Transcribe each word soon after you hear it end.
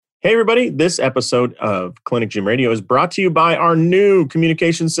Hey, everybody. This episode of Clinic Gym Radio is brought to you by our new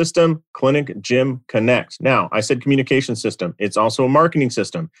communication system, Clinic Gym Connect. Now, I said communication system. It's also a marketing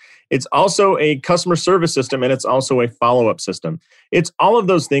system. It's also a customer service system, and it's also a follow-up system. It's all of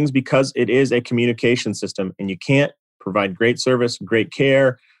those things because it is a communication system, and you can't provide great service, great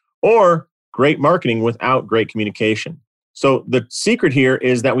care, or great marketing without great communication. So the secret here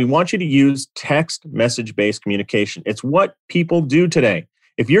is that we want you to use text message-based communication. It's what people do today.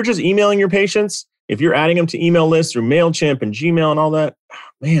 If you're just emailing your patients, if you're adding them to email lists through MailChimp and Gmail and all that,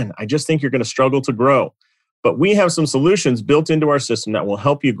 man, I just think you're going to struggle to grow. But we have some solutions built into our system that will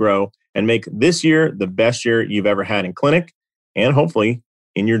help you grow and make this year the best year you've ever had in clinic and hopefully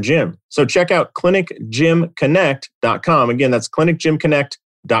in your gym. So check out clinicgymconnect.com. Again, that's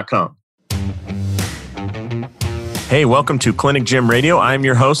clinicgymconnect.com. Hey, welcome to Clinic Gym Radio. I'm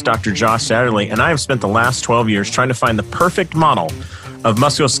your host, Dr. Josh Satterley, and I have spent the last 12 years trying to find the perfect model of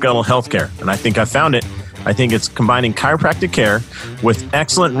musculoskeletal healthcare. And I think I found it. I think it's combining chiropractic care with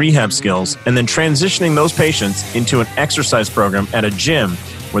excellent rehab skills and then transitioning those patients into an exercise program at a gym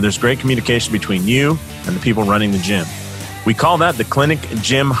where there's great communication between you and the people running the gym. We call that the Clinic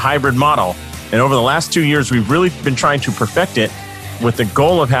Gym Hybrid model. And over the last 2 years, we've really been trying to perfect it with the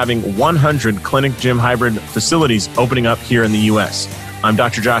goal of having 100 Clinic Gym Hybrid facilities opening up here in the U.S. I'm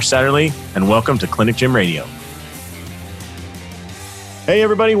Dr. Josh Satterley, and welcome to Clinic Gym Radio. Hey,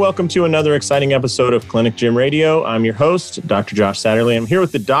 everybody. Welcome to another exciting episode of Clinic Gym Radio. I'm your host, Dr. Josh Satterley. I'm here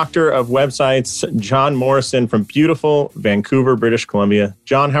with the doctor of websites, John Morrison from beautiful Vancouver, British Columbia.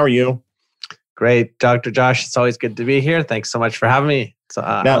 John, how are you? Great, Dr. Josh. It's always good to be here. Thanks so much for having me. So,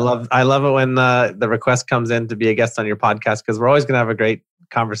 I love it when the request comes in to be a guest on your podcast because we're always going to have a great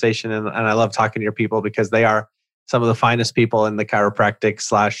conversation. And I love talking to your people because they are some of the finest people in the chiropractic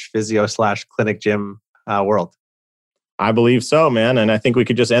 / physio / clinic gym world. I believe so, man. And I think we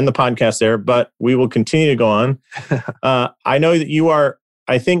could just end the podcast there, but we will continue to go on. I know that you are,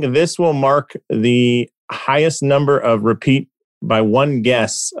 I think this will mark the highest number of repeat by one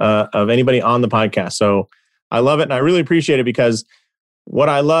guest of anybody on the podcast. So I love it. And I really appreciate it because what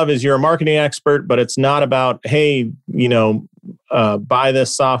I love is you're a marketing expert, but it's not about, hey, buy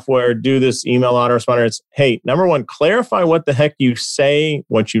this software, do this email autoresponder. It's, hey, number one, clarify what the heck you say,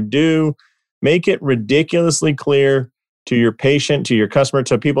 what you do, make it ridiculously clear to your patient, to your customer,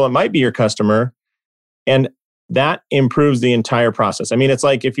 to people that might be your customer. And that improves the entire process. I mean, it's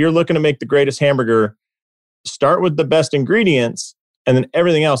like if you're looking to make the greatest hamburger, start with the best ingredients, and then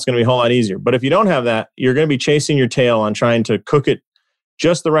everything else is going to be a whole lot easier. But if you don't have that, you're going to be chasing your tail on trying to cook it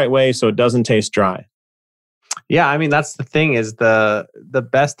just the right way so it doesn't taste dry. Yeah, I mean, that's the thing is the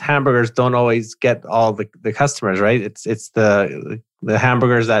best hamburgers don't always get all the customers, right? It's the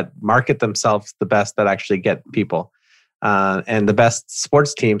hamburgers that market themselves the best that actually get people. And the best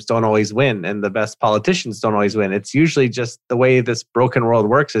sports teams don't always win, and the best politicians don't always win. It's usually just the way this broken world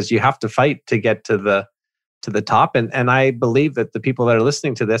works is you have to fight to get to the top. And I believe that the people that are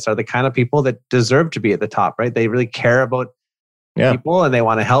listening to this are the kind of people that deserve to be at the top, right? They really care about people and they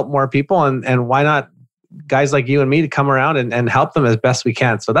want to help more people. And why not guys like you and me to come around and help them as best we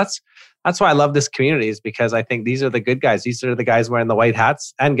can. So that's why I love this community is because I think these are the good guys. These are the guys wearing the white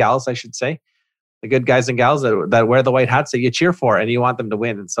hats and gals, I should say. The good guys and gals that wear the white hats that you cheer for and you want them to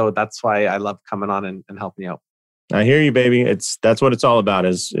win. And so that's why I love coming on and helping you out. I hear you, baby. That's what it's all about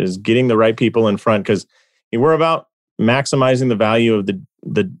is getting the right people in front because we're about maximizing the value of the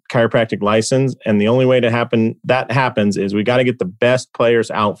chiropractic license. And the only way that happens is we got to get the best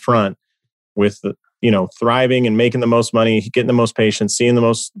players out front with thriving and making the most money, getting the most patients, seeing the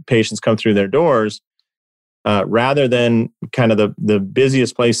most patients come through their doors, rather than kind of the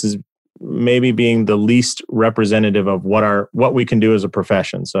busiest places maybe being the least representative of what we can do as a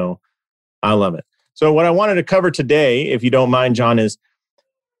profession. So I love it. So what I wanted to cover today, if you don't mind, John, is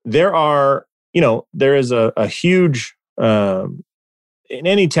there is a huge, in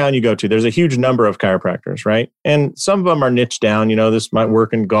any town you go to, there's a huge number of chiropractors, right? And some of them are niche down, this might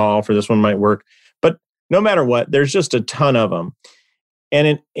work in golf or this one might work, but no matter what, there's just a ton of them.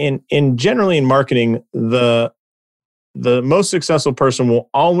 And in generally in marketing, the most successful person will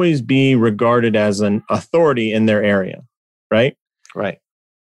always be regarded as an authority in their area, right? Right.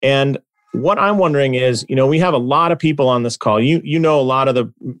 And what I'm wondering is, we have a lot of people on this call. You've met a lot of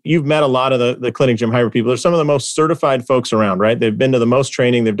the Clinic Gym Hybrid people. They're some of the most certified folks around, right? They've been to the most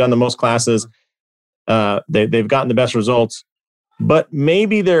training. They've done the most classes. They've gotten the best results. But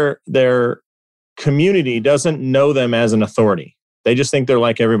maybe their community doesn't know them as an authority. They just think they're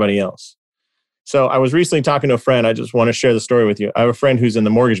like everybody else. So I was recently talking to a friend. I just want to share the story with you. I have a friend who's in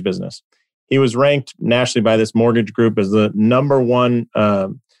the mortgage business. He was ranked nationally by this mortgage group as the number one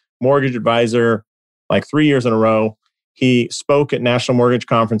mortgage advisor like 3 years in a row. He spoke at national mortgage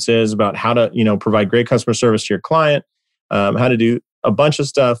conferences about how to, provide great customer service to your client, how to do a bunch of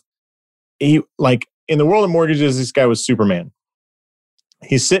stuff. He, like, in the world of mortgages, this guy was Superman.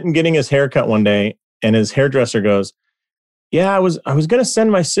 He's sitting getting his hair cut one day, and his hairdresser goes, "Yeah, I was going to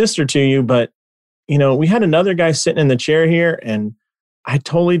send my sister to you, but we had another guy sitting in the chair here, and I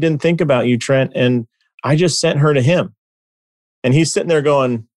totally didn't think about you, Trent, and I just sent her to him." And he's sitting there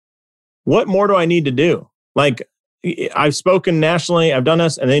going, "What more do I need to do? Like, I've spoken nationally, I've done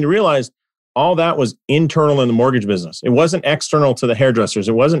this," and then he realized all that was internal in the mortgage business. It wasn't external to the hairdressers.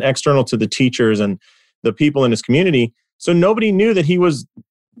 It wasn't external to the teachers and the people in his community. So nobody knew that he was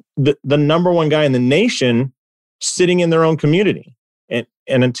the number one guy in the nation sitting in their own community.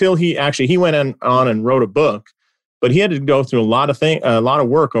 And until he went on and wrote a book, but he had to go through a lot of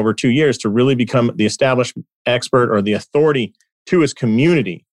work over 2 years to really become the established expert or the authority to his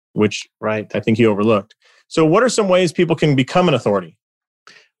community, which I think he overlooked. So what are some ways people can become an authority?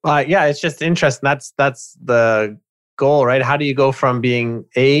 Yeah, it's just interesting. That's the goal, right? How do you go from being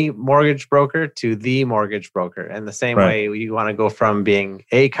a mortgage broker to the mortgage broker? And the same way you want to go from being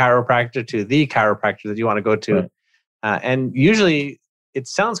a chiropractor to the chiropractor that you want to go to. And usually it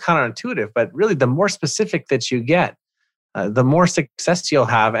sounds counterintuitive, but really the more specific that you get, the more success you'll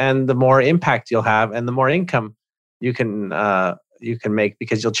have and the more impact you'll have and the more income you can make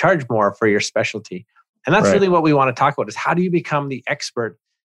because you'll charge more for your specialty. And that's really what we want to talk about is how do you become the expert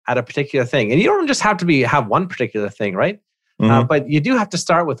at a particular thing? And you don't just have to have one particular thing, right? Mm-hmm. But you do have to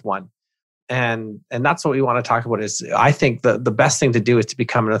start with one. And that's what we want to talk about is I think the best thing to do is to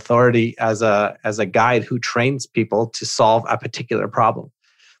become an authority as a guide who trains people to solve a particular problem.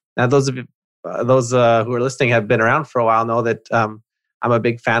 Now, those who are listening have been around for a while know that I'm a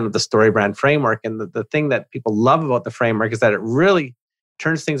big fan of the StoryBrand framework. And the thing that people love about the framework is that it really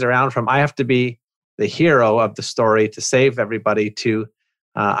turns things around from I have to be the hero of the story to save everybody to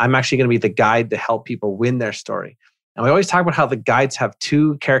I'm actually going to be the guide to help people win their story. And we always talk about how the guides have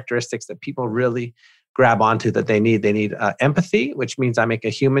two characteristics that people really grab onto that they need. They need empathy, which means I make a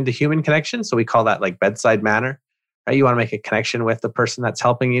human-to-human connection. So we call that like bedside manner. Right? You want to make a connection with the person that's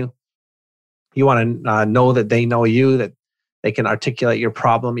helping you. You want to know that they know you, that they can articulate your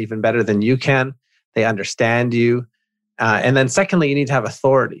problem even better than you can. They understand you. And then secondly, you need to have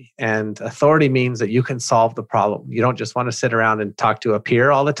authority. And authority means that you can solve the problem. You don't just want to sit around and talk to a peer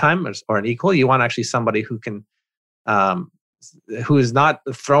all the time or an equal. You want actually somebody who can, who is not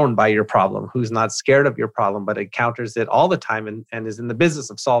thrown by your problem, who's not scared of your problem, but encounters it all the time and is in the business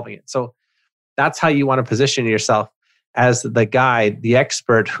of solving it. So that's how you want to position yourself as the guide, the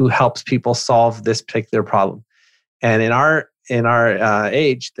expert who helps people solve this particular problem. And in our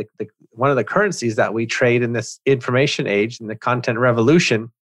age, one of the currencies that we trade in this information age, in the content revolution,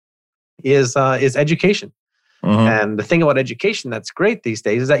 is education. Mm-hmm. And the thing about education that's great these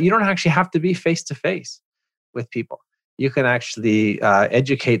days is that you don't actually have to be face to face with people. You can actually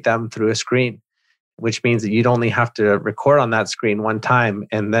educate them through a screen, which means that you'd only have to record on that screen one time,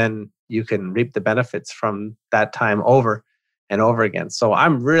 and then you can reap the benefits from that time over and over again. So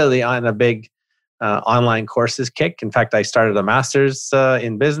I'm really on a big online courses kick. In fact, I started a master's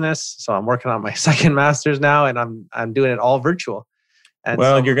in business, so I'm working on my second master's now, and I'm doing it all virtual. And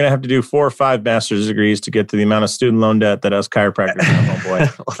you're going to have to do 4 or 5 master's degrees to get to the amount of student loan debt that us chiropractors have.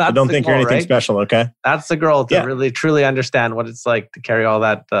 Oh boy! I don't think you're anything special. Okay, that's the goal to really truly understand what it's like to carry all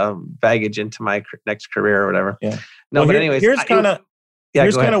that baggage into my next career or whatever. Yeah. No, but anyways, here's kind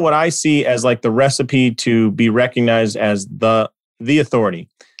of what I see as like the recipe to be recognized as the authority.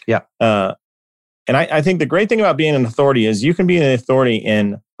 Yeah. And I think the great thing about being an authority is you can be an authority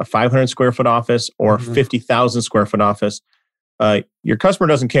in a 500 square foot office or 50,000 square foot office. Your customer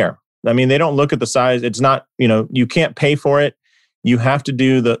doesn't care. I mean, they don't look at the size. It's not, you can't pay for it. You have to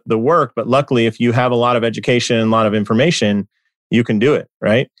do the work. But luckily, if you have a lot of education and a lot of information, you can do it,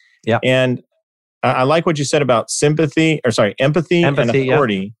 right? Yeah. And I like what you said about empathy and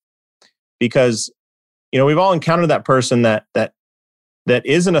authority, because, we've all encountered that person that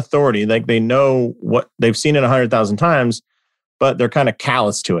is an authority. Like they know what they've seen it 100,000 times, but they're kind of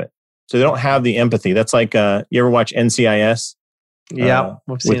callous to it. So they don't have the empathy. That's like, you ever watch NCIS? Yeah,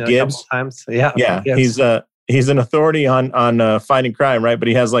 we've seen it Gibbs. A couple times. Yeah. He's an authority on fighting crime, right? But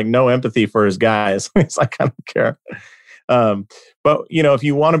he has like no empathy for his guys. He's like, I don't care. But if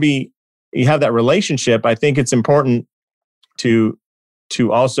you want to you have that relationship, I think it's important to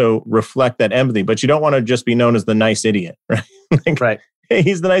also reflect that empathy. But you don't want to just be known as the nice idiot, right? Right. Hey,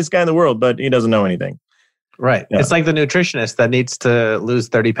 he's the nice guy in the world, but he doesn't know anything. Right. Yeah. It's like the nutritionist that needs to lose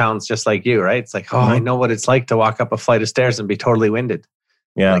 30 pounds just like you, right? It's like, I know what it's like to walk up a flight of stairs and be totally winded.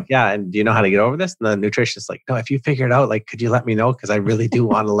 Yeah. Like, yeah. And do you know how to get over this? And the nutritionist like, no, if you figure it out, like, could you let me know? Because I really do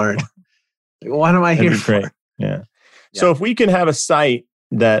want to learn. Like, what am I here for? Great. Yeah. So if we can have a site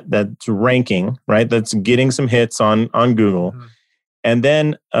that's ranking, right? That's getting some hits on Google, and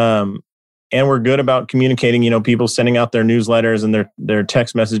then and we're good about communicating. People sending out their newsletters and their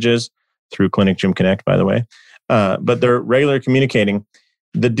text messages through Clinic Gym Connect, by the way. But they're regularly communicating.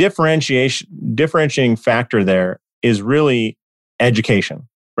 The differentiating factor there is really education,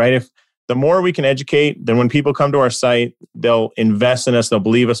 right? If the more we can educate, then when people come to our site, they'll invest in us, they'll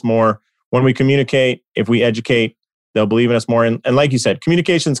believe us more. When we communicate, if we educate, they'll believe in us more. And like you said,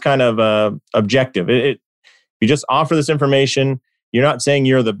 communication's kind of objective. You just offer this information. You're not saying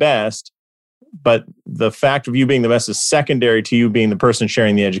you're the best, but the fact of you being the best is secondary to you being the person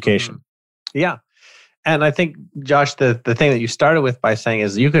sharing the education. Yeah. And I think, Josh, the thing that you started with by saying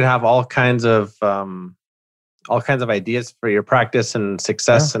is you could have all kinds of ideas for your practice and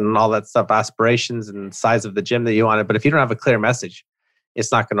success and all that stuff, aspirations and size of the gym that you wanted. But if you don't have a clear message,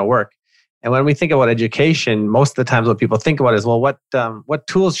 it's not going to work. And when we think about education, most of the times what people think about is, well, what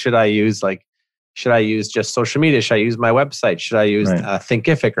tools should I use? Like, should I use just social media? Should I use my Website? Should I use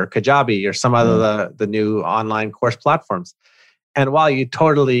Thinkific or Kajabi or some other the new online course platforms? And while you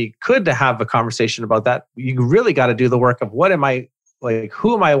totally could have a conversation about that, you really got to do the work of who am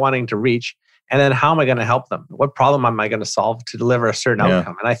I wanting to reach? And then how am I going to help them? What problem am I going to solve to deliver a certain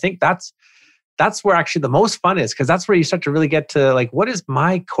outcome? And I think that's where actually the most fun is, because that's where you start to really get to like, what is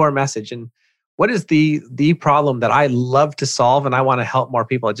my core message and what is the problem that I love to solve and I want to help more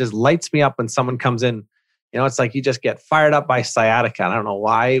people? It just lights me up when someone comes in. It's like you just get fired up by sciatica. I don't know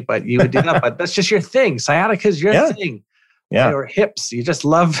why, but you would do that. But that's just your thing. Sciatica is your thing. Yeah. Or hips. You just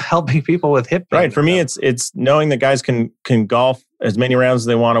love helping people with hip pain. Right. For me, it's knowing that guys can golf as many rounds as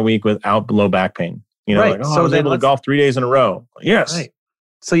they want a week without low back pain. Like, so I was able to golf 3 days in a row. Yes. Right.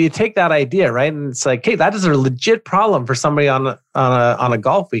 So you take that idea, right? And it's like, hey, that is a legit problem for somebody on a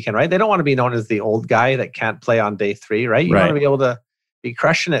golf weekend, right? They don't want to be known as the old guy that can't play on day 3, right? You want to be able to be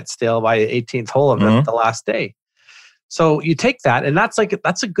crushing it still by the 18th hole of the last day. So you take that, and that's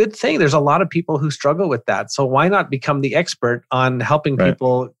a good thing. There's a lot of people who struggle with that. So why not become the expert on helping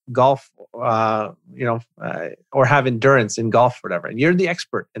people golf, or have endurance in golf, or whatever? And you're the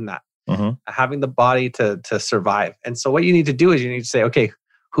expert in that, having the body to survive. And so what you need to do is you need to say, okay,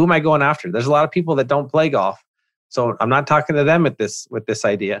 who am I going after? There's a lot of people that don't play golf, so I'm not talking to them with this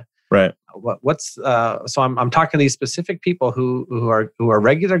idea. Right. So I'm talking to these specific people who are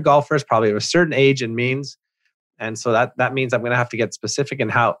regular golfers, probably of a certain age and means. And so that means I'm going to have to get specific in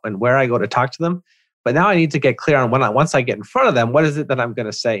how and where I go to talk to them. But now I need to get clear on once I get in front of them, what is it that I'm going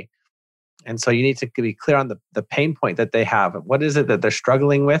to say? And so you need to be clear on the pain point that they have. What is it that they're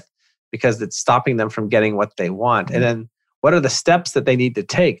struggling with? Because it's stopping them from getting what they want. And then what are the steps that they need to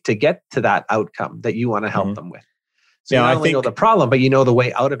take to get to that outcome that you want to help them with? So you not only know the problem, but you know the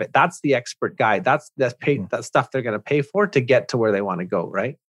way out of it. That's the expert guide. That's stuff they're going to pay for to get to where they want to go,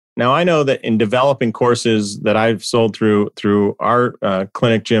 right? Now, I know that in developing courses that I've sold through our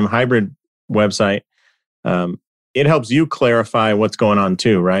Clinic Gym Hybrid website, it helps you clarify what's going on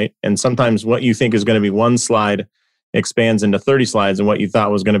too, right? And sometimes what you think is going to be one slide expands into 30 slides, and what you thought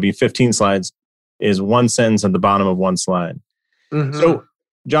was going to be 15 slides is one sentence at the bottom of one slide. So,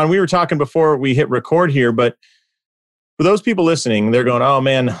 John, we were talking before we hit record here, but for those people listening, they're going, oh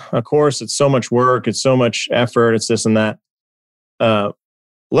man, a course, it's so much work, it's so much effort, it's this and that.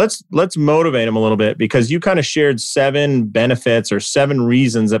 Let's motivate them a little bit, because you kind of shared 7 benefits or 7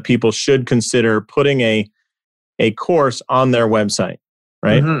 reasons that people should consider putting a course on their website,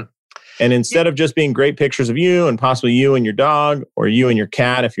 right? And instead of just being great pictures of you and possibly you and your dog or you and your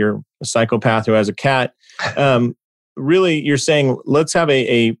cat, if you're a psychopath who has a cat, really you're saying, let's have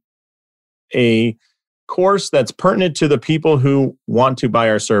a course that's pertinent to the people who want to buy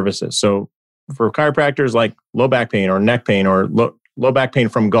our services. So for chiropractors, like low back pain or neck pain or low back pain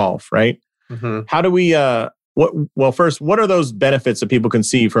from golf, right? How do we, first, what are those benefits that people can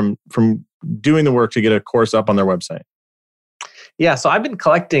see from doing the work to get a course up on their website? Yeah, so I've been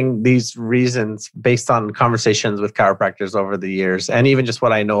collecting these reasons based on conversations with chiropractors over the years, and even just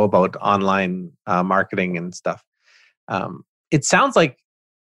what I know about online marketing and stuff. It sounds like,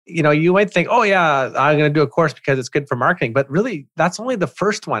 you might think, oh yeah, I'm going to do a course because it's good for marketing, but really that's only the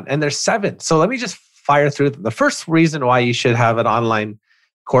first one, and there's 7. So let me just fire through them. The first reason why you should have an online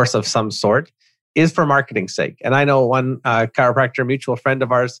course of some sort is for marketing's sake. And I know one chiropractor mutual friend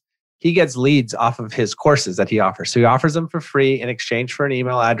of ours, he gets leads off of his courses that he offers. So he offers them for free in exchange for an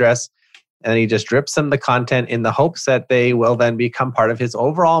email address, and he just drips them the content in the hopes that they will then become part of his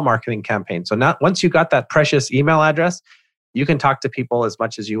overall marketing campaign. So once you got that precious email address, you can talk to people as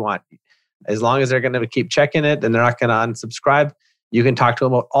much as you want. As long as they're going to keep checking it and they're not going to unsubscribe, you can talk to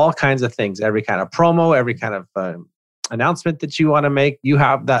them about all kinds of things, every kind of promo, every kind of announcement that you want to make. You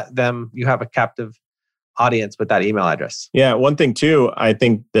have you have a captive audience with that email address. Yeah. One thing too, I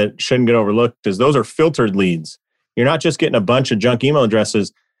think that shouldn't get overlooked is those are filtered leads. You're not just getting a bunch of junk email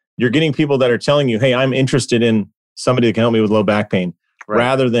addresses. You're getting people that are telling you, hey, I'm interested in somebody that can help me with low back pain,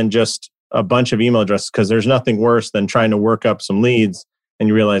 rather than just a bunch of email addresses, because there's nothing worse than trying to work up some leads and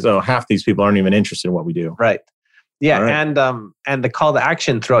you realize, oh, half these people aren't even interested in what we do. Right. Yeah. Right. And the call to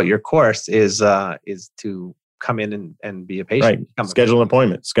action throughout your course is to come in and be a patient. Right. Schedule an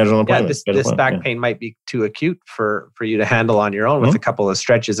appointment. Yeah, this back pain might be too acute for you to handle on your own with a couple of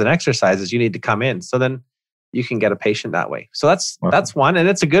stretches and exercises. You need to come in. So then you can get a patient that way. So that's one, and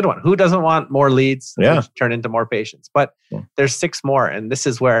it's a good one. Who doesn't want more leads to turn into more patients? But there's 6 more, and this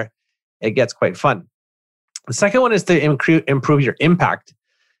is where it gets quite fun. The second one is to improve your impact.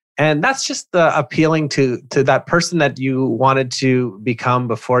 And that's just appealing to that person that you wanted to become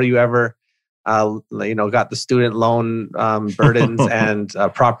before you ever got the student loan burdens and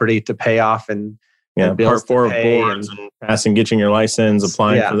property to pay off and Part 4 of boards and passing, getting your license,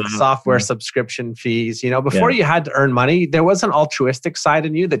 applying for that. Software subscription fees. Before you had to earn money, there was an altruistic side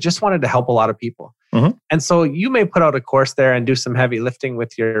in you that just wanted to help a lot of people. Mm-hmm. And so you may put out a course there and do some heavy lifting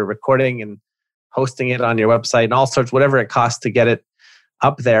with your recording and hosting it on your website and all sorts, whatever it costs to get it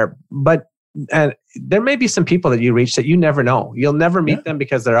up there. But there may be some people that you reach that you never know. You'll never meet them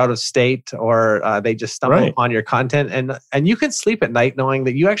because they're out of state or they just stumble upon your content. And you can sleep at night knowing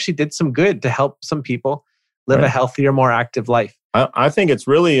that you actually did some good to help some people live a healthier, more active life. I think it's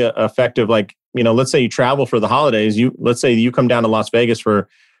really effective. Like, let's say you travel for the holidays. Let's say you come down to Las Vegas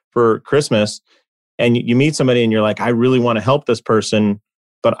for Christmas and you meet somebody and you're like, I really want to help this person,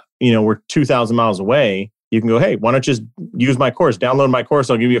 but we're 2,000 miles away. You can go, hey, why don't you just use my course, download my course,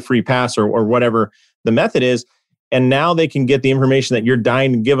 I'll give you a free pass or whatever the method is. And now they can get the information that you're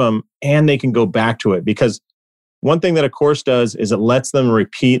dying to give them and they can go back to it. Because one thing that a course does is it lets them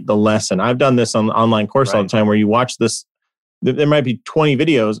repeat the lesson. I've done this on the online course all the time where you watch this, there might be 20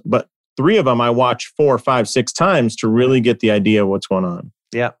 videos, but 3 of them I watch 4, 5, 6 times to really get the idea of what's going on.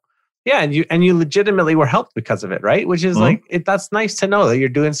 Yeah. Yeah, and you legitimately were helped because of it, right? Which is that's nice to know that you're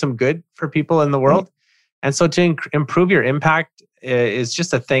doing some good for people in the world. And so to improve your impact is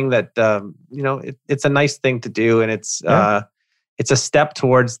just a thing that, it's a nice thing to do. And it's a step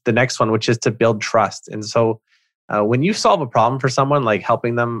towards the next one, which is to build trust. And so when you solve a problem for someone, like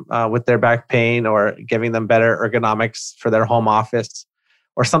helping them with their back pain or giving them better ergonomics for their home office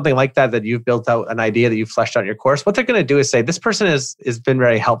or something like that you've built out an idea that you've fleshed out in your course, what they're going to do is say, this person has been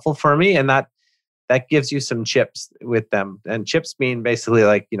very helpful for me. And that gives you some chips with them. And chips mean basically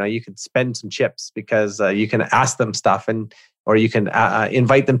like, you can spend some chips because you can ask them stuff or you can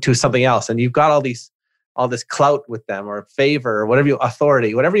invite them to something else. And you've got all this clout with them or favor or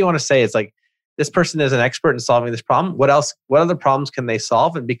authority, whatever you want to say. It's like, this person is an expert in solving this problem. What other problems can they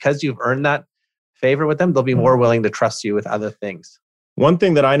solve? And because you've earned that favor with them, they'll be more willing to trust you with other things. One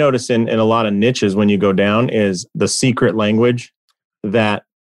thing that I notice in a lot of niches when you go down is the secret language that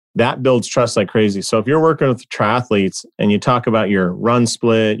builds trust like crazy. So if you're working with triathletes and you talk about your run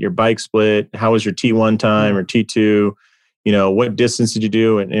split, your bike split, how was your T1 time or T2, what distance did you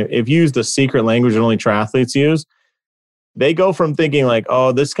do? And if you use the secret language that only triathletes use, they go from thinking like,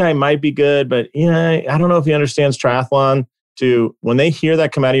 oh, this guy might be good, but I don't know if he understands triathlon, to when they hear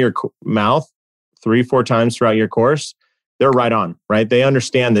that come out of your mouth 3-4 times throughout your course, they're right on, right? They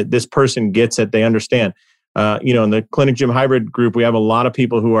understand that this person gets it. They understand. In the Clinic Gym Hybrid group, we have a lot of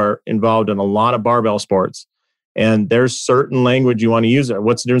people who are involved in a lot of barbell sports. And there's certain language you want to use.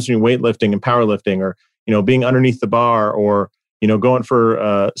 What's the difference between weightlifting and powerlifting, or, being underneath the bar, or, going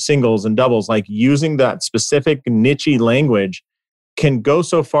for singles and doubles, like using that specific niche language can go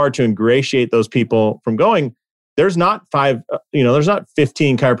so far to ingratiate those people from going, there's not 15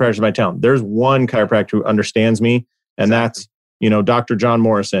 chiropractors in my town. There's one chiropractor who understands me. And that's, Dr. John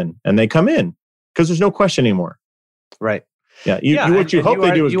Morrison. And they come in because there's no question anymore. Right. Yeah. What you hope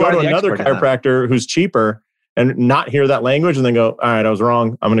they do is go to another chiropractor who's cheaper and not hear that language and then go, all right, I was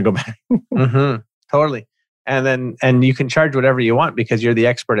wrong. I'm going to go back. Mm-hmm. Totally. And you can charge whatever you want because you're the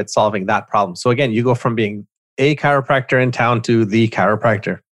expert at solving that problem. So again, you go from being a chiropractor in town to the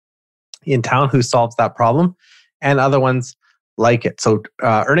chiropractor in town who solves that problem and other ones like it. So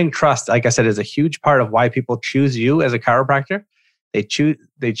earning trust, like I said, is a huge part of why people choose you as a chiropractor. They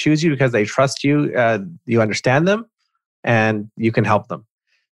choose you because they trust you, you understand them, and you can help them.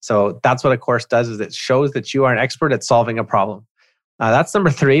 So that's what a course does, is it shows that you are an expert at solving a problem. That's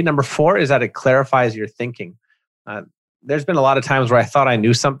number 3. Number 4 is that it clarifies your thinking. there's been a lot of times where I thought I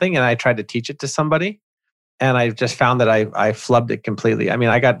knew something and I tried to teach it to somebody, and I just found that I flubbed it completely. I mean,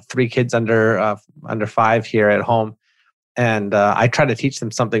 I got 3 kids under 5 here at home, and I try to teach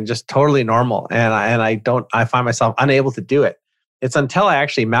them something just totally normal, and I find myself unable to do it. It's until I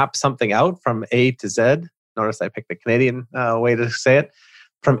actually map something out from A to Z. Notice I picked the Canadian way to say it,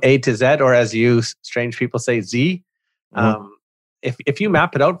 from A to Z, or as you strange people say, Z. If you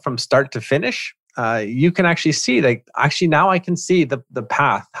map it out from start to finish, you can actually see that actually now I can see the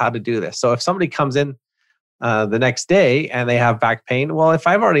path, how to do this. So if somebody comes in the next day and they have back pain, well, if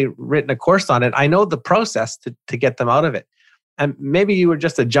I've already written a course on it, I know the process to get them out of it. And maybe you were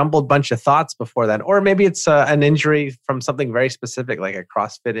just a jumbled bunch of thoughts before that, or maybe it's an injury from something very specific, like a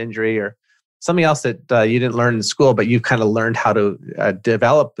CrossFit injury or something else that you didn't learn in school, but you've kind of learned how to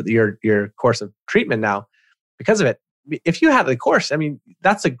develop your course of treatment now because of it. If you had the course, I mean,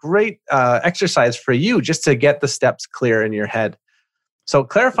 that's a great exercise for you just to get the steps clear in your head. So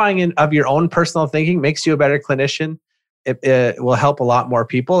clarifying of your own personal thinking makes you a better clinician. It will help a lot more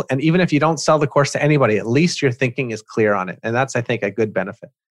people. And even if you don't sell the course to anybody, at least your thinking is clear on it. And that's, I think, a good benefit.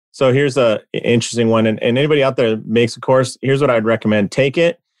 So here's an interesting one. And anybody out there that makes a course, here's what I'd recommend. Take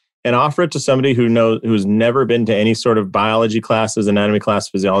it and offer it to somebody who's never been to any sort of biology classes, anatomy class,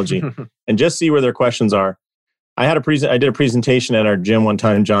 physiology, and just see where their questions are. I did a presentation at our gym one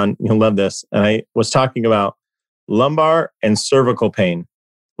time, John, you'll love this. And I was talking about lumbar and cervical pain.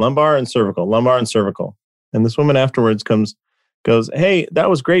 Lumbar and cervical. And this woman afterwards goes, "Hey, that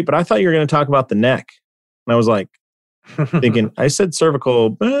was great, but I thought you were going to talk about the neck." And I was like, thinking, I said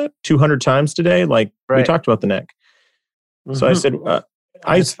cervical 200 times today. Like, we talked about the neck. So I said,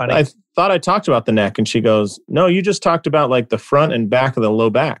 I thought I talked about the neck. And she goes, "No, you just talked about like the front and back of the low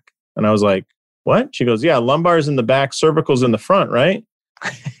back." And I was like, "What?" She goes, "Yeah, lumbar's in the back, cervical's in the front, right?"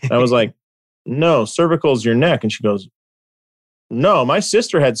 And I was like, "No, cervical's your neck." And she goes, "No, my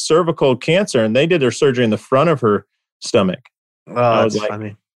sister had cervical cancer and they did their surgery in the front of her stomach." Oh, that's like,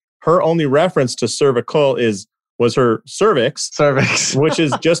 funny. Her only reference to cervical was her cervix, which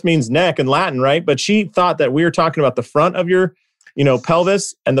just means neck in Latin, right? But she thought that we were talking about the front of your,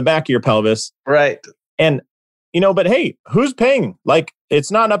 pelvis and the back of your pelvis. Right. And, but hey, who's paying? Like, it's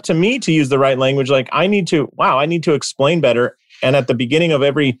not up to me to use the right language. Like, I need to explain better. And at the beginning of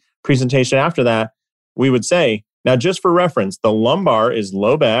every presentation after that, we would say, now, just for reference, the lumbar is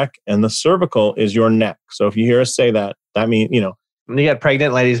low back and the cervical is your neck. So if you hear us say that means, When you get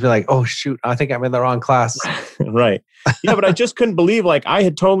pregnant ladies be like, "Oh, shoot, I think I'm in the wrong class." Right. Yeah, but I just couldn't believe, like, I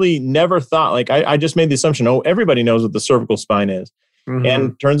had totally never thought, like, I just made the assumption, everybody knows what the cervical spine is. Mm-hmm.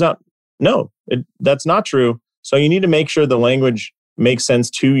 And turns out, no, that's not true. So you need to make sure the language makes sense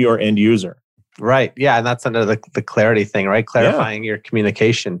to your end user. Right. Yeah. And that's under the clarity thing, right? Clarifying your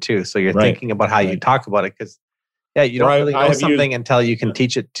communication too. So you're thinking about how you talk about it, because you don't really know something until you can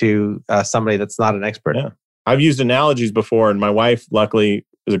teach it to somebody that's not an expert. Yeah. I've used analogies before, and my wife, luckily,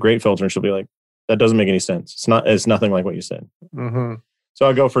 is a great filter, and she'll be like, "That doesn't make any sense. It's nothing like what you said." Mm-hmm. So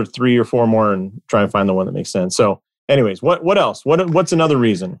I'll go for 3 or 4 more and try and find the one that makes sense. So anyways, what else? What's another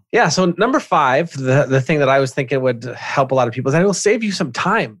reason? Yeah. So number 5, the thing that I was thinking would help a lot of people is that it will save you some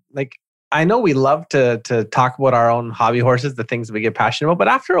time. Like, I know we love to talk about our own hobby horses, the things that we get passionate about, but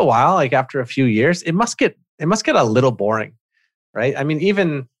after a while, like after a few years, it must get a little boring, right? I mean,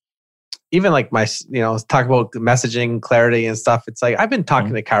 even like my, talk about messaging, clarity and stuff. It's like, I've been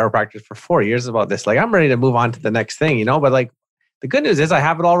talking to chiropractors for 4 years about this. Like, I'm ready to move on to the next thing, but like the good news is I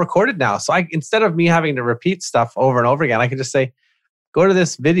have it all recorded now. So instead of me having to repeat stuff over and over again, I can just say, go to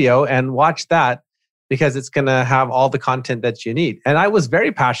this video and watch that, because it's going to have all the content that you need. And I was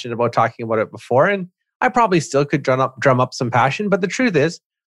very passionate about talking about it before, and I probably still could drum up some passion. But the truth is,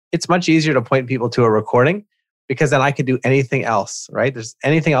 it's much easier to point people to a recording, because then I could do anything else, right? There's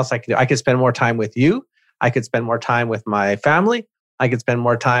anything else I can do. I could spend more time with you. I could spend more time with my family. I could spend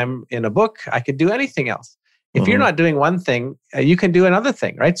more time in a book. I could do anything else. If you're not doing one thing, you can do another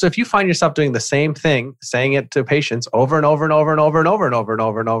thing, right? So if you find yourself doing the same thing, saying it to patients over and over and over and over and over and over and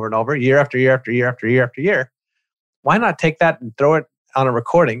over and over and over, year after year after year after year after year, why not take that and throw it on a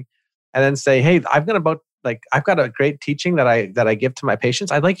recording and then say, "Hey, I've got a great teaching that I give to my patients.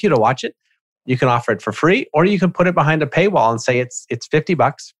 I'd like you to watch it. You can offer it for free, or you can put it behind a paywall and say it's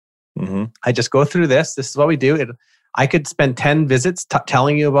 $50. Mm-hmm. I just go through this. This is what we do. I could spend 10 visits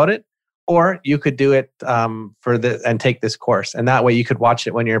telling you about it, or you could do it and take this course. And that way you could watch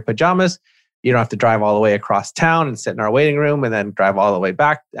it when you're in pajamas. You don't have to drive all the way across town and sit in our waiting room and then drive all the way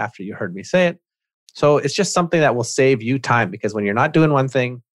back after you heard me say it. So it's just something that will save you time, because when you're not doing one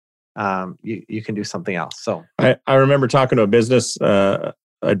thing, you can do something else. So I remember talking to a business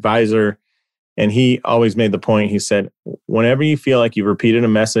advisor, And he always made the point, he said, whenever you feel like you've repeated a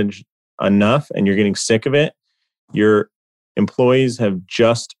message enough and you're getting sick of it, your employees have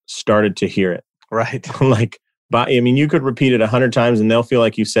just started to hear it. Right. You could repeat it 100 times and they'll feel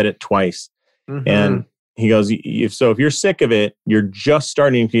like you said it twice. Mm-hmm. And he goes, if you're sick of it, you're just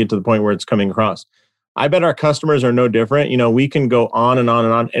starting to get to the point where it's coming across. I bet our customers are no different. We can go on and on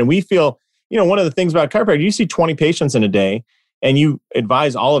and on. And we feel, one of the things about chiropractic, you see 20 patients in a day and you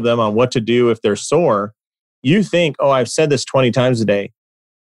advise all of them on what to do if they're sore. You think, oh, I've said this 20 times a day.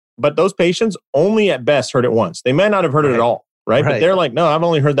 But those patients only at best heard it once. They might not have heard it at all, right? But they're like, no, I've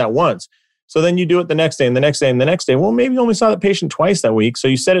only heard that once. So then you do it the next day and the next day and the next day. Well, maybe you only saw that patient twice that week. So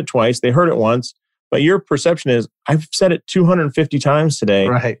you said it twice. They heard it once. But your perception is, I've said it 250 times today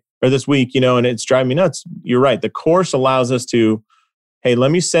or this week, and it's driving me nuts. You're right. The course allows us to, hey,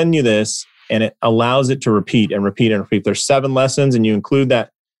 let me send you this. And it allows it to repeat and repeat and repeat. There's 7 lessons and you include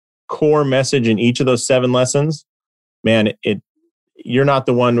that core message in each of those 7 lessons. Man, you're not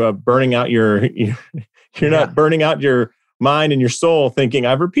the one burning out you're not burning out your mind and your soul thinking,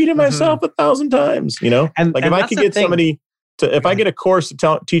 I've repeated myself 1,000 times, And if I could get somebody to, if I get a course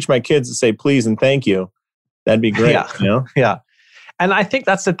to teach my kids to say please and thank you, that'd be great. Yeah. And I think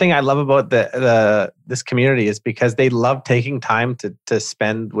that's the thing I love about this community is because they love taking time to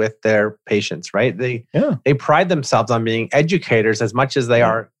spend with their patients, right? They pride themselves on being educators as much as they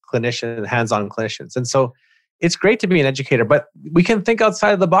are clinicians, hands-on clinicians. And so it's great to be an educator, but we can think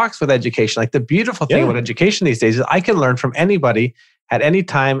outside of the box with education. Like the beautiful thing with education these days is I can learn from anybody at any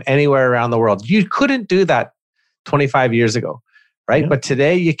time, anywhere around the world. You couldn't do that 25 years ago, right? Yeah. But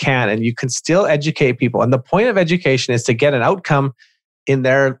today you can, and you can still educate people. And the point of education is to get an outcome in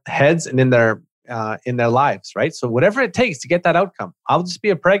their heads and in their lives, right? So whatever it takes to get that outcome, I'll just be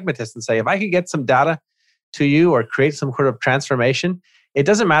a pragmatist and say, if I could get some data to you or create some sort of transformation, it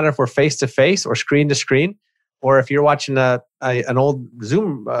doesn't matter if we're face to face or screen to screen, or if you're watching an old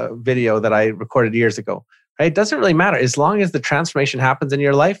Zoom video that I recorded years ago, right? It doesn't really matter. As long as the transformation happens in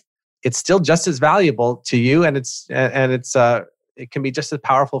your life, it's still just as valuable to you, and it can be just as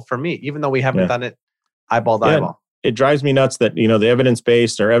powerful for me, even though we haven't done it eyeball to eyeball. It drives me nuts that, the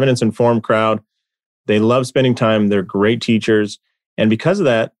evidence-based or evidence-informed crowd, they love spending time. They're great teachers. And because of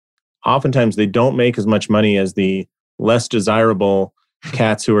that, oftentimes they don't make as much money as the less desirable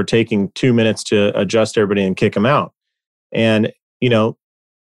cats who are taking 2 minutes to adjust everybody and kick them out. And,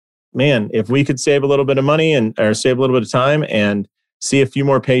 man, if we could save a little bit of money or save a little bit of time and see a few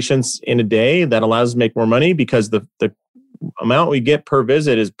more patients in a day, that allows us to make more money because the amount we get per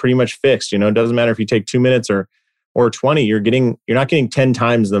visit is pretty much fixed. It doesn't matter if you take 2 minutes or 20, you're not getting 10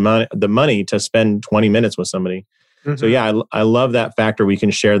 times the money to spend 20 minutes with somebody. Mm-hmm. So I love that factor. We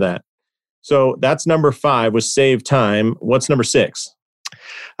can share that. So that's number 5 was save time. What's number 6?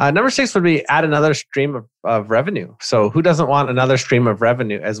 Number 6 would be add another stream of revenue. So who doesn't want another stream of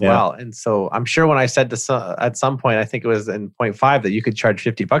revenue as well? And so I'm sure when I said at some point, I think it was in point 5 that you could charge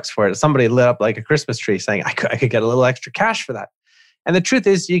 $50 for it, somebody lit up like a Christmas tree saying, I could get a little extra cash for that. And the truth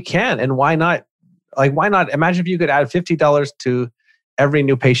is you can. And why not? Like, why not? Imagine if you could add $50 to every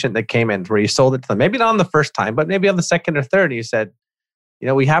new patient that came in where you sold it to them. Maybe not on the first time, but maybe on the second or third. And you said,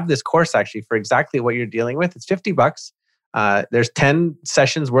 we have this course actually for exactly what you're dealing with. It's $50. There's 10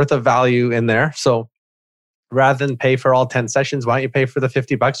 sessions worth of value in there. So rather than pay for all 10 sessions, why don't you pay for the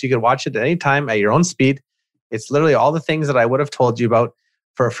 $50? You could watch it at any time at your own speed. It's literally all the things that I would have told you about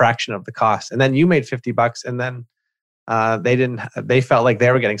for a fraction of the cost. And then you made $50 and then they felt like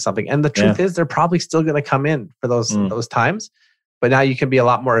they were getting something. And the truth is they're probably still going to come in for those times. But now you can be a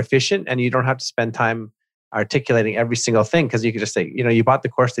lot more efficient and you don't have to spend time articulating every single thing because you can just say, you bought the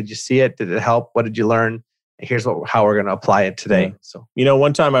course. Did you see it? Did it help? What did you learn? Here's how we're going to apply it today. So,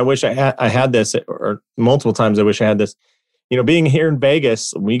 one time I wish I had this, or multiple times I wish I had this. Being here in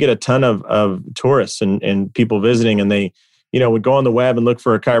Vegas, we get a ton of tourists and people visiting, and they, would go on the web and look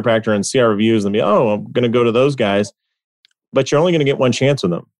for a chiropractor and see our reviews and be, I'm going to go to those guys. But you're only going to get one chance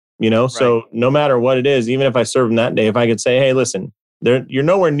with them, So no matter what it is, even if I serve them that day, if I could say, hey, listen, you're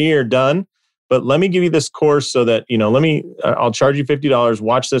nowhere near done, but let me give you this course so that, I'll charge you $50,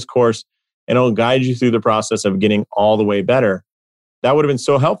 watch this course, and it'll guide you through the process of getting all the way better. That would have been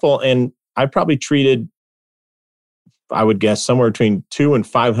so helpful. And I probably treated, I would guess, somewhere between 200 and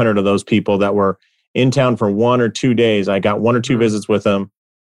 500 of those people that were in town for 1 or 2 days. I got 1 or 2 visits with them,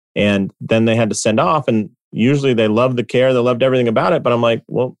 and then they had to send off. And usually they loved the care. They loved everything about it. But I'm like,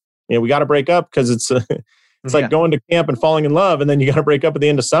 well, we got to break up because it's like going to camp and falling in love. And then you got to break up at the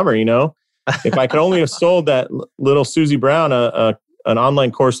end of summer, If I could only have sold that little Susie Brown an online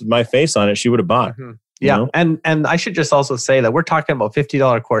course with my face on it, she would have bought. Mm-hmm. Yeah. And I should just also say that we're talking about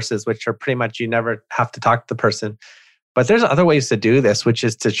 $50 courses, which are pretty much you never have to talk to the person. But there's other ways to do this, which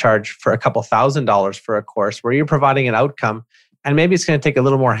is to charge for a couple $1,000s for a course where you're providing an outcome. And maybe it's going to take a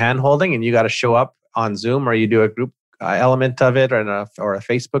little more hand-holding and you got to show up on Zoom or you do a group element of it or a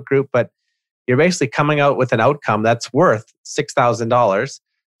Facebook group. But you're basically coming out with an outcome that's worth $6,000.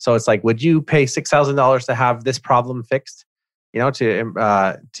 So it's like, would you pay $6,000 to have this problem fixed?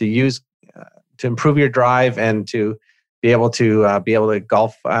 To improve your drive and to be able to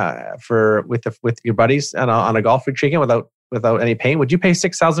golf with your buddies on a golf retreat without any pain. Would you pay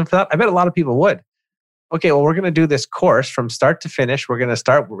 $6,000 for that? I bet a lot of people would. Okay, well, we're going to do this course from start to finish. We're going to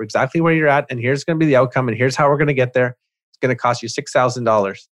start exactly where you're at, and here's going to be the outcome, and here's how we're going to get there. It's going to cost you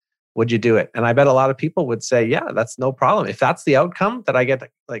 $6,000. Would you do it? And I bet a lot of people would say, yeah, that's no problem. If that's the outcome that I get,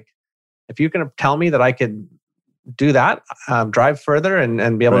 like, if you're going to tell me that I could do that, drive further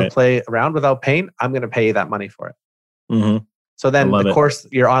and be able to play around without pain, I'm going to pay you that money for it. Mm-hmm. So then the course,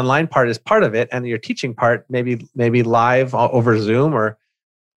 your online part is part of it, and your teaching part, maybe live over Zoom or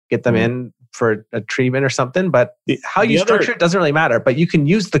get them in for a treatment or something. But how you structure it doesn't really matter. But you can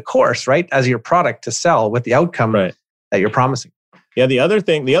use the course, right, as your product to sell with the outcome that you're promising. Yeah, the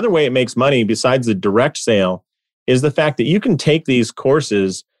other way it makes money besides the direct sale is the fact that you can take these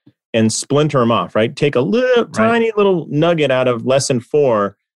courses and splinter them off, right? Take a little tiny little nugget out of lesson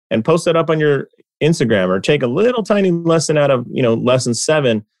 4 and post it up on your Instagram, or take a little tiny lesson out of, lesson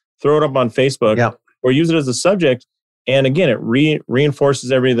 7, throw it up on Facebook, or use it as a subject. And again, it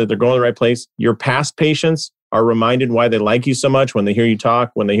reinforces everybody that they're going to the right place. Your past patients are reminded why they like you so much when they hear you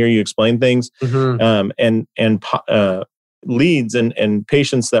talk, when they hear you explain things, and leads and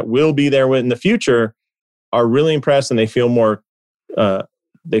patients that will be there in the future are really impressed, and they feel more.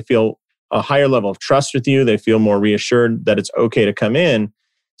 They feel a higher level of trust with you. They feel more reassured that it's okay to come in.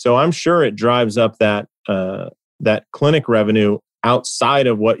 So I'm sure it drives up that clinic revenue outside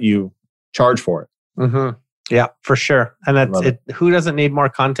of what you charge for it. Mm-hmm. Yeah, for sure. And that's it. Who doesn't need more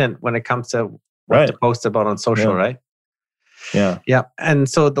content when it comes to what to post about on social, right? Yeah. Yeah. And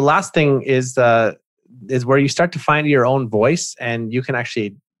so the last thing is where you start to find your own voice, and you can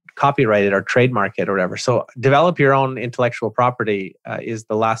actually copyright it or trademark it or whatever. So develop your own intellectual property is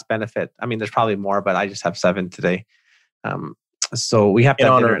the last benefit. I mean, there's probably more, but I just have 7 today. So we have to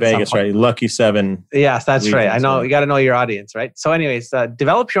in honor of Vegas, right? Lucky 7. Yes, that's right. I know you got to know your audience, right? So anyways,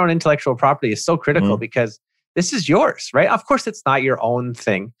 develop your own intellectual property is so critical because this is yours, right? Of course, it's not your own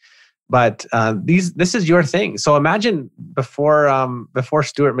thing, but this is your thing. So imagine before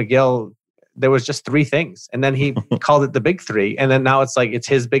Stuart McGill, there was just 3 things, and then he called it the big 3, and then now it's like it's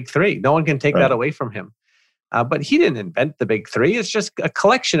his big 3. No one can take that away from him. But he didn't invent the big 3. It's just a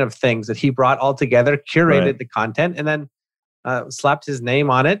collection of things that he brought all together, curated the content, and then slapped his name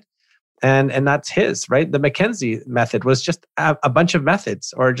on it, and that's his, right? The McKenzie method was just a bunch of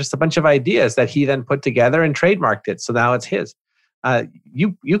methods or just a bunch of ideas that he then put together and trademarked it. So now it's his.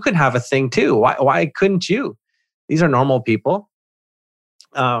 You could have a thing too. Why couldn't you? These are normal people.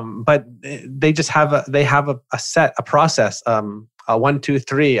 But they just have a process, a 1, 2,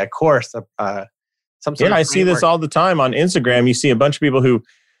 3, a course, some sort of I see this all the time on Instagram. You see a bunch of people who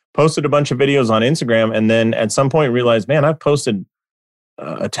posted a bunch of videos on Instagram, and then at some point realize, man, I've posted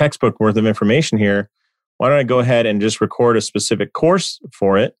a textbook worth of information here. Why don't I go ahead and just record a specific course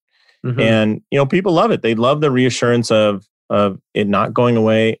for it? Mm-hmm. And people love it. They love the reassurance of it not going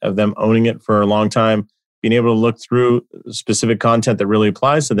away, of them owning it for a long time, being able to look through specific content that really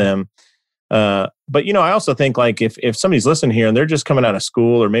applies to them. But I also think, like, if somebody's listening here and they're just coming out of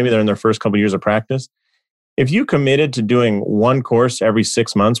school, or maybe they're in their first couple of years of practice, if you committed to doing 1 course every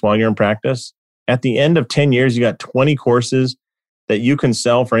 6 months while you're in practice, at the end of 10 years, you got 20 courses that you can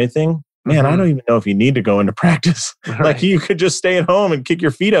sell for anything. Man, I don't even know if you need to go into practice. Right. Like, you could just stay at home and kick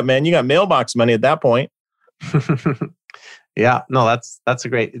your feet up, man. You got mailbox money at that point. Yeah, no, that's a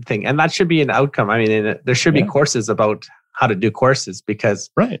great thing. And that should be an outcome. I mean, there should be courses about how to do courses because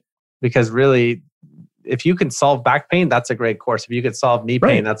really, if you can solve back pain, that's a great course. If you could solve knee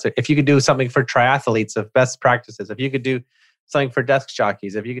pain, if you could do something for triathletes of best practices, if you could do something for desk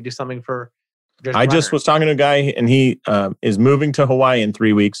jockeys, if you could do something for just was talking to a guy, and he is moving to Hawaii in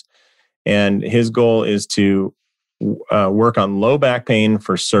 3 weeks, and his goal is to work on low back pain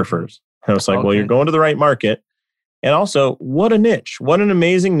for surfers. And I was like, well, you're going to the right market. And also, what a niche. What an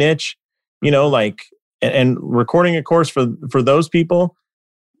amazing niche. And recording a course for those people,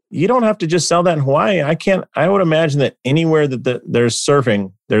 you don't have to just sell that in Hawaii. I would imagine that anywhere that there's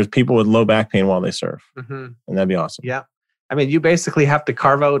surfing, there's people with low back pain while they surf. Mm-hmm. And that'd be awesome. Yeah. I mean, you basically have to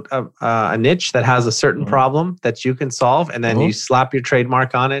carve out a niche that has a certain problem that you can solve, and then you slap your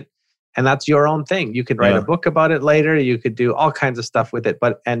trademark on it, And that's your own thing. You could write a book about it later. You could do all kinds of stuff with it,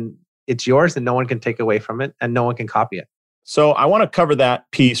 and it's yours and no one can take away from it and no one can copy it. So I want to cover that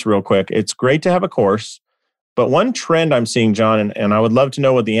piece real quick. It's great to have a course, but one trend I'm seeing, John, and I would love to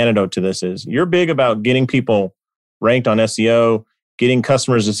know what the antidote to this is. You're big about getting people ranked on SEO, getting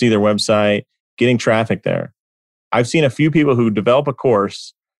customers to see their website, getting traffic there. I've seen a few people who develop a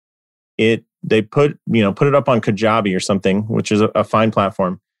course. They put it up on Kajabi or something, which is a fine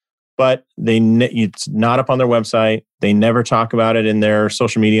platform, but it's not up on their website. They never talk about it in their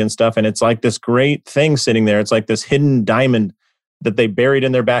social media and stuff. And it's like this great thing sitting there. It's like this hidden diamond that they buried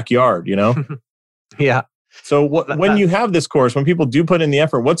in their backyard, Yeah. So when you have this course, when people do put in the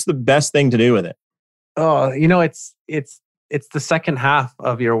effort, what's the best thing to do with it? Oh, it's the second half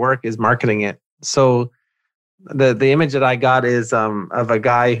of your work is marketing it. So the image that I got is of a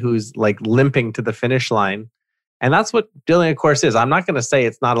guy who's like limping to the finish line. And that's what building a course is. I'm not going to say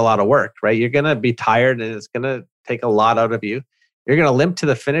it's not a lot of work, right? You're going to be tired and it's going to take a lot out of you. You're going to limp to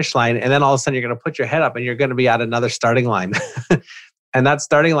the finish line. And then all of a sudden you're going to put your head up and you're going to be at another starting line. And that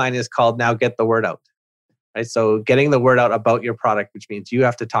starting line is called now get the word out, right? So getting the word out about your product, which means you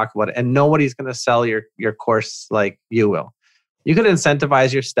have to talk about it. And nobody's going to sell your course like you will. You can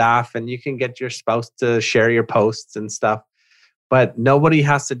incentivize your staff and you can get your spouse to share your posts and stuff. But nobody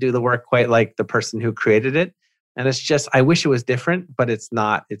has to do the work quite like the person who created it. And it's just, I wish it was different, but it's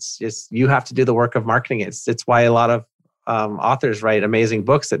not. It's just, you have to do the work of marketing it. It's why a lot of authors write amazing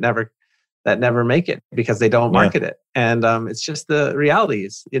books that never make it because they don't market it. And it's just the reality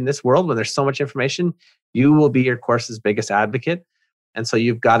is in this world when there's so much information, you will be your course's biggest advocate. And so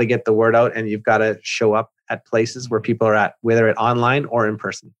you've got to get the word out and you've got to show up at places where people are at, whether it's online or in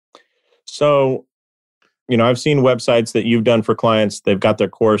person. So, I've seen websites that you've done for clients. They've got their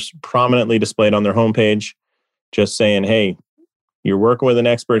course prominently displayed on their homepage, just saying, hey, you're working with an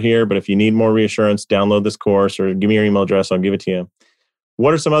expert here, but if you need more reassurance, download this course or give me your email address. I'll give it to you.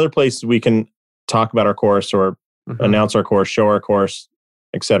 What are some other places we can talk about our course or announce our course, show our course,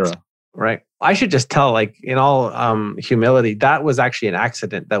 etc.? Right. I should just tell, in all humility, that was actually an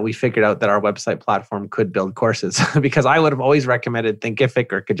accident that we figured out that our website platform could build courses because I would have always recommended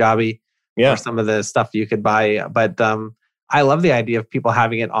Thinkific or Kajabi or some of the stuff you could buy. But I love the idea of people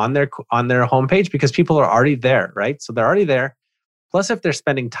having it on their homepage because people are already there, right? So they're already there. Plus, if they're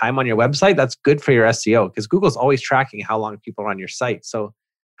spending time on your website, that's good for your SEO because Google's always tracking how long people are on your site. So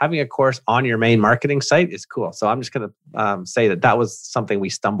having a course on your main marketing site is cool. So I'm just going to say that was something we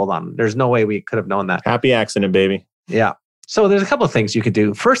stumbled on. There's no way we could have known that. Happy accident, baby. Yeah. So there's a couple of things you could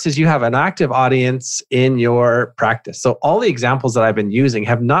do. First is you have an active audience in your practice. So all the examples that I've been using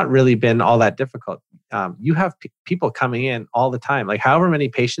have not really been all that difficult. You have people coming in all the time, like however many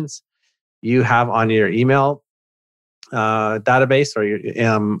patients you have on your email database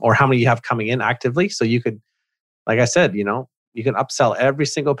or how many you have coming in actively. So you could, like I said, you can upsell every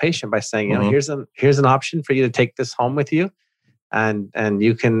single patient by saying, here's an option for you to take this home with you, and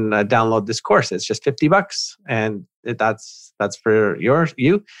you can download this course. It's just $50, and that's for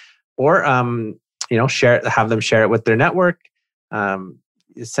you, or share it, have them share it with their network.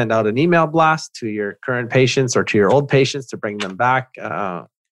 Send out an email blast to your current patients or to your old patients to bring them back.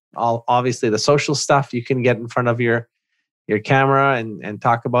 Obviously the social stuff you can get in front of your camera and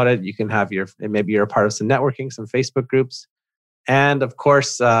talk about it. You can have maybe you're a part of some networking, some Facebook groups. And of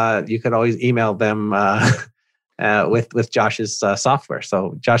course, you could always email them with Josh's software.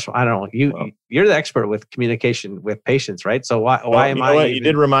 So Josh, I don't know, you're the expert with communication with patients, right? So why am I? You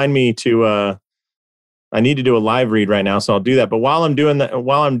did remind me to. I need to do a live read right now, so I'll do that. But while I'm doing that,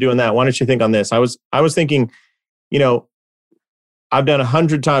 why don't you think on this? I was thinking, I've done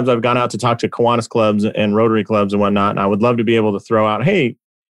 100 times. I've gone out to talk to Kiwanis clubs and Rotary clubs and whatnot, and I would love to be able to throw out, hey,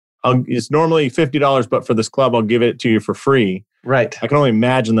 it's normally $50, but for this club, I'll give it to you for free. Right. I can only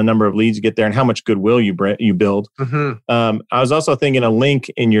imagine the number of leads you get there and how much goodwill you build. I was also thinking a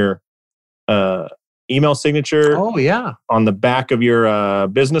link in your email signature. Oh, yeah. On the back of your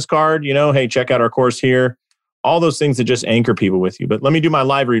business card, hey, check out our course here. All those things that just anchor people with you. But let me do my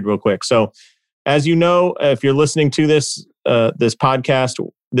live read real quick. So as you know, if you're listening to this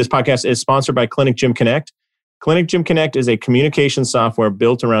podcast is sponsored by Clinic Gym Connect. Clinic Gym Connect is a communication software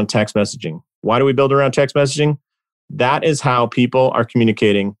built around text messaging. Why do we build around text messaging? That is how people are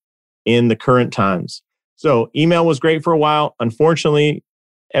communicating in the current times. So email was great for a while. Unfortunately,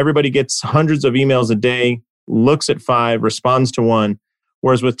 everybody gets hundreds of emails a day, looks at 5, responds to 1.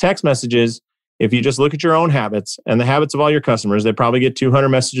 Whereas with text messages, if you just look at your own habits and the habits of all your customers, they probably get 200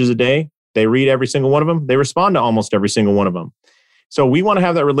 messages a day. They read every single one of them. They respond to almost every single one of them. So we want to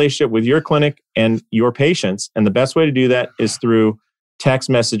have that relationship with your clinic and your patients. And the best way to do that is through text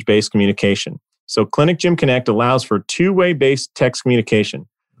message-based communication. So Clinic Gym Connect allows for two-way based text communication.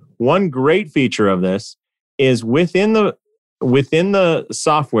 One great feature of this is within the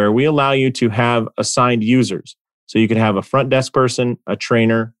software, we allow you to have assigned users. So you can have a front desk person, a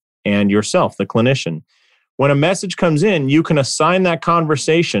trainer, and yourself, the clinician. When a message comes in, you can assign that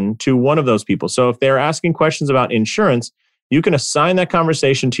conversation to one of those people. So if they're asking questions about insurance, you can assign that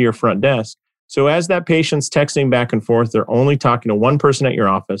conversation to your front desk. So as that patient's texting back and forth, they're only talking to one person at your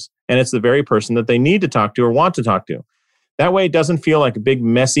office, and it's the very person that they need to talk to or want to talk to. That way, it doesn't feel like a big,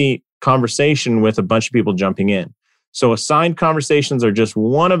 messy conversation with a bunch of people jumping in. So assigned conversations are just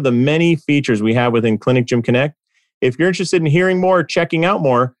one of the many features we have within Clinic Gym Connect. If you're interested in hearing more or checking out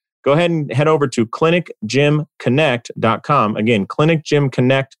more, go ahead and head over to clinicgymconnect.com. Again,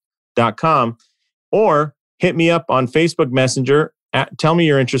 clinicgymconnect.com, or hit me up on Facebook Messenger. Tell me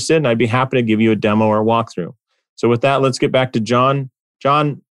you're interested, and I'd be happy to give you a demo or walkthrough. So with that, let's get back to John.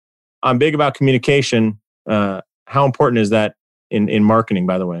 John, I'm big about communication. How important is that in marketing,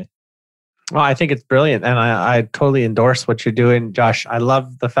 by the way? Well, I think it's brilliant, and I totally endorse what you're doing, Josh. I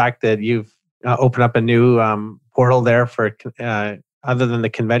love the fact that you've opened up a new portal there for other than the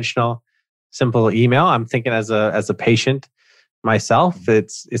conventional simple email. I'm thinking as a patient myself,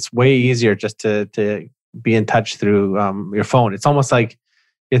 it's way easier just to be in touch through your phone. It's almost like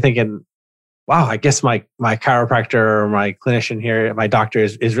you're thinking, wow, I guess my chiropractor or my clinician here, my doctor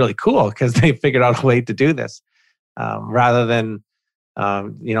is really cool because they figured out a way to do this, rather than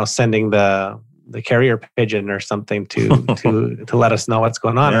sending the carrier pigeon or something to let us know what's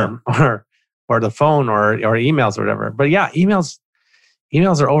going on, or the phone or emails or whatever. But yeah, emails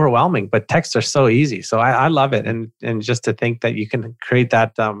are overwhelming, but texts are so easy. So I love it, and just to think that you can create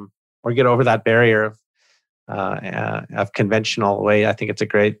that or get over that barrier of conventional way. I think it's a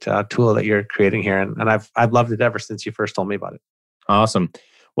great tool that you're creating here, and I've loved it ever since you first told me about it. Awesome.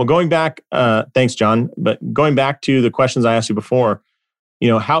 Well, going back, thanks, John. But going back to the questions I asked you before,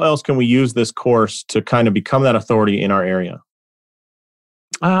 how else can we use this course to kind of become that authority in our area?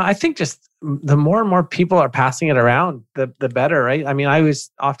 I think just the more and more people are passing it around, the better, right? I mean, I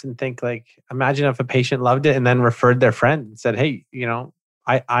always often think, like, imagine if a patient loved it and then referred their friend and said, hey,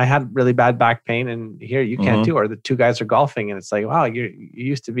 I had really bad back pain, and here you can too. Or the two guys are golfing, and it's like, wow, you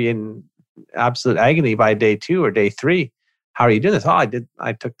used to be in absolute agony by day 2 or day 3. How are you doing this? Oh,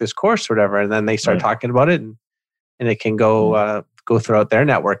 I took this course or whatever. And then they start talking about it, and it can go throughout their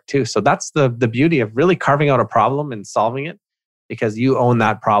network too. So that's the beauty of really carving out a problem and solving it, because you own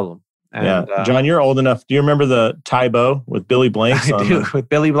that problem. And, John, you're old enough. Do you remember the Tae Bo with Billy Blanks? I do, with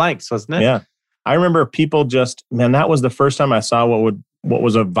Billy Blanks, wasn't it? Yeah. I remember people that was the first time I saw what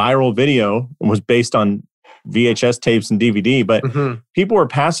was a viral video. It was based on VHS tapes and DVD, but people were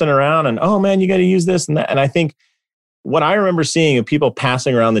passing around and, oh man, you got to use this and that. And I think what I remember seeing of people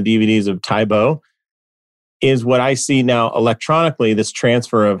passing around the DVDs of Tae Bo is what I see now electronically, this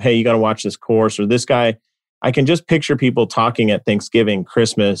transfer of, hey, you got to watch this course, or this guy. I can just picture people talking at Thanksgiving,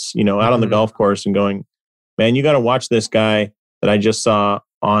 Christmas, out on the golf course and going, man, you got to watch this guy that I just saw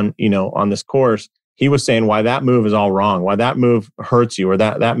on this course. He was saying why that move is all wrong, why that move hurts you, or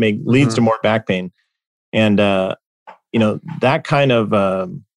that leads to more back pain. And, that kind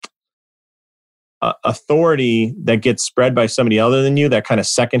of authority that gets spread by somebody other than you, that kind of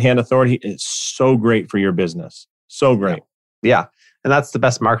secondhand authority, is so great for your business. So great. Yeah. And that's the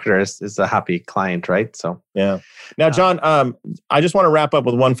best marketer is a happy client, right? So yeah. Now, John, I just want to wrap up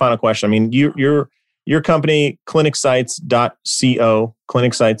with one final question. I mean, your company,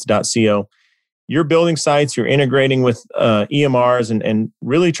 clinicsites.co, you're building sites, you're integrating with EMRs and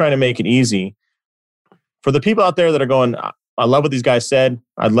really trying to make it easy. For the people out there that are going, I love what these guys said.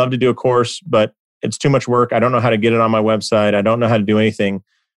 I'd love to do a course, but it's too much work. I don't know how to get it on my website. I don't know how to do anything.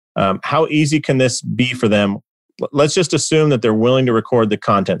 How easy can this be for them? Let's just assume that they're willing to record the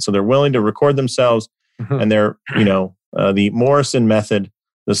content. So they're willing to record themselves, and they're, the Morrison method,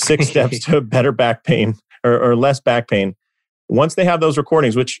 the 6 steps to better back pain or less back pain. Once they have those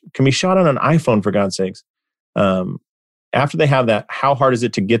recordings, which can be shot on an iPhone, for God's sakes, after they have that, how hard is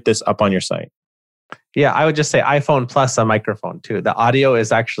it to get this up on your site? Yeah, I would just say iPhone plus a microphone too. The audio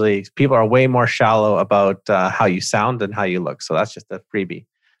is actually, people are way more shallow about how you sound and how you look. So that's just a freebie.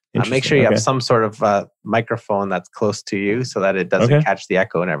 Make sure you have some sort of microphone that's close to you so that it doesn't catch the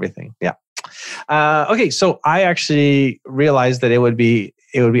echo and everything. Yeah. Okay, so I actually realized that it would be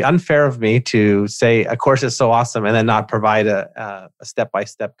unfair of me to say a course is so awesome and then not provide a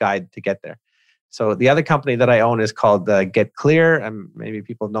step-by-step guide to get there. So the other company that I own is called Get Clear, and maybe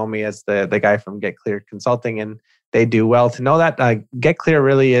people know me as the guy from Get Clear Consulting, and they do well to know that. Get Clear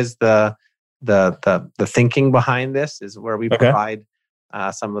really is the thinking behind this, is where we provide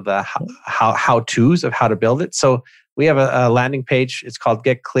some of the how-tos of how to build it. So we have a landing page. It's called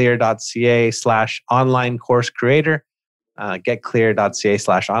getclear.ca/online course creator.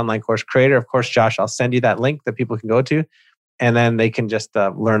 Getclear.ca/online course creator. Of course, Josh, I'll send you that link that people can go to, and then they can just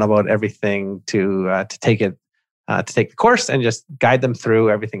learn about everything to take the course and just guide them through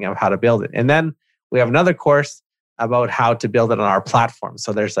everything of how to build it. And then we have another course about how to build it on our platform.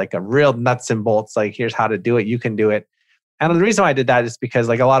 So there's like a real nuts and bolts, like here's how to do it. You can do it. And the reason why I did that is because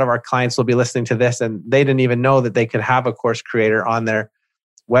like a lot of our clients will be listening to this and they didn't even know that they could have a course creator on their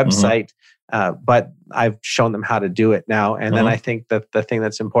website. But I've shown them how to do it now. And then I think that the thing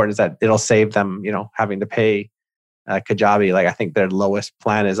that's important is that it'll save them, having to pay Kajabi. Like I think their lowest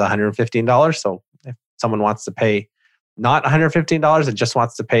plan is $115. So if someone wants to pay not $115 and just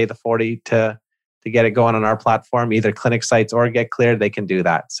wants to pay the $40 to get it going on our platform, either Clinic Sites or Get Clear, they can do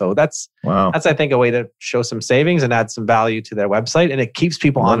that. So that's I think a way to show some savings and add some value to their website, and it keeps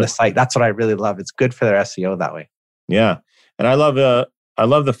people on the site. That's what I really love. It's good for their SEO that way. Yeah, and I love the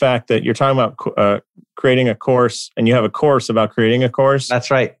fact that you're talking about creating a course, and you have a course about creating a course.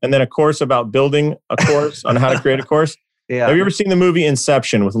 That's right, and then a course about building a course on how to create a course. Yeah. Have you ever seen the movie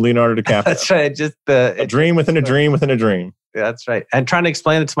Inception with Leonardo DiCaprio? That's right. Just a dream within a dream within a dream. Yeah, that's right. And trying to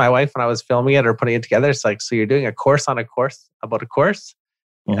explain it to my wife when I was filming it or putting it together, it's like, so you're doing a course on a course about a course?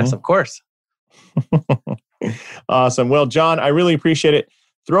 Yes, of course. Awesome. Well, John, I really appreciate it.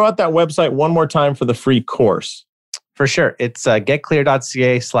 Throw out that website one more time for the free course. For sure. It's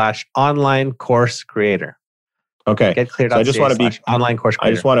getclear.ca/online course creator. Okay. Getclear.ca. So I just want to be online course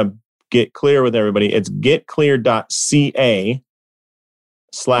creator. I just want to get clear with everybody. It's getclear.ca/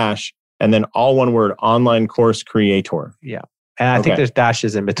 and then all one word, online course creator. Yeah. And I think there's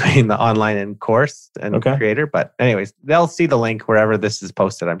dashes in between the online and course and creator. But anyways, they'll see the link wherever this is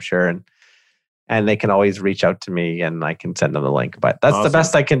posted, I'm sure. And they can always reach out to me and I can send them the link. But that's the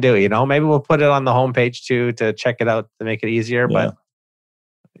best I can do. Maybe we'll put it on the homepage too to check it out to make it easier. But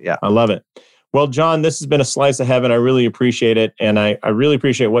yeah. I love it. Well, John, this has been a slice of heaven. I really appreciate it. And I really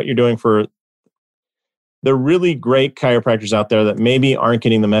appreciate what you're doing for the really great chiropractors out there that maybe aren't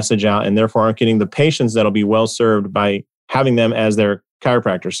getting the message out and therefore aren't getting the patients that'll be well served by having them as their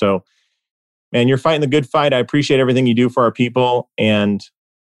chiropractor. So, man, you're fighting the good fight. I appreciate everything you do for our people. And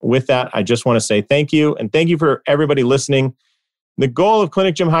with that, I just want to say thank you. And thank you for everybody listening. The goal of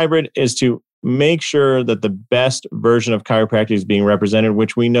Clinic Gym Hybrid is to make sure that the best version of chiropractic is being represented,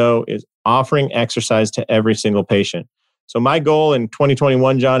 which we know is offering exercise to every single patient. So my goal in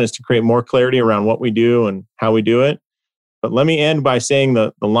 2021, John, is to create more clarity around what we do and how we do it. But let me end by saying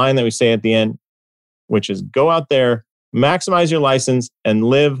the line that we say at the end, which is go out there, maximize your license, and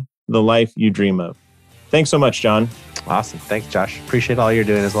live the life you dream of. Thanks so much, John. Awesome. Thanks, Josh. Appreciate all you're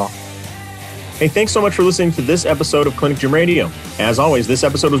doing as well. Hey, thanks so much for listening to this episode of Clinic Gym Radio. As always, this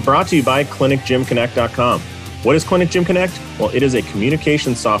episode was brought to you by ClinicGymConnect.com. What is Clinic Gym Connect? Well, it is a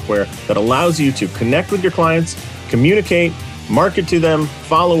communication software that allows you to connect with your clients, communicate, market to them,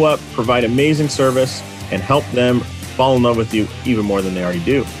 follow up, provide amazing service, and help them fall in love with you even more than they already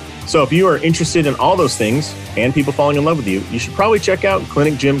do. So if you are interested in all those things and people falling in love with you, you should probably check out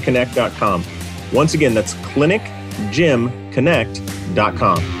ClinicGymConnect.com. Once again, that's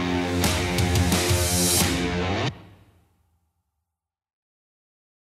ClinicGymConnect.com.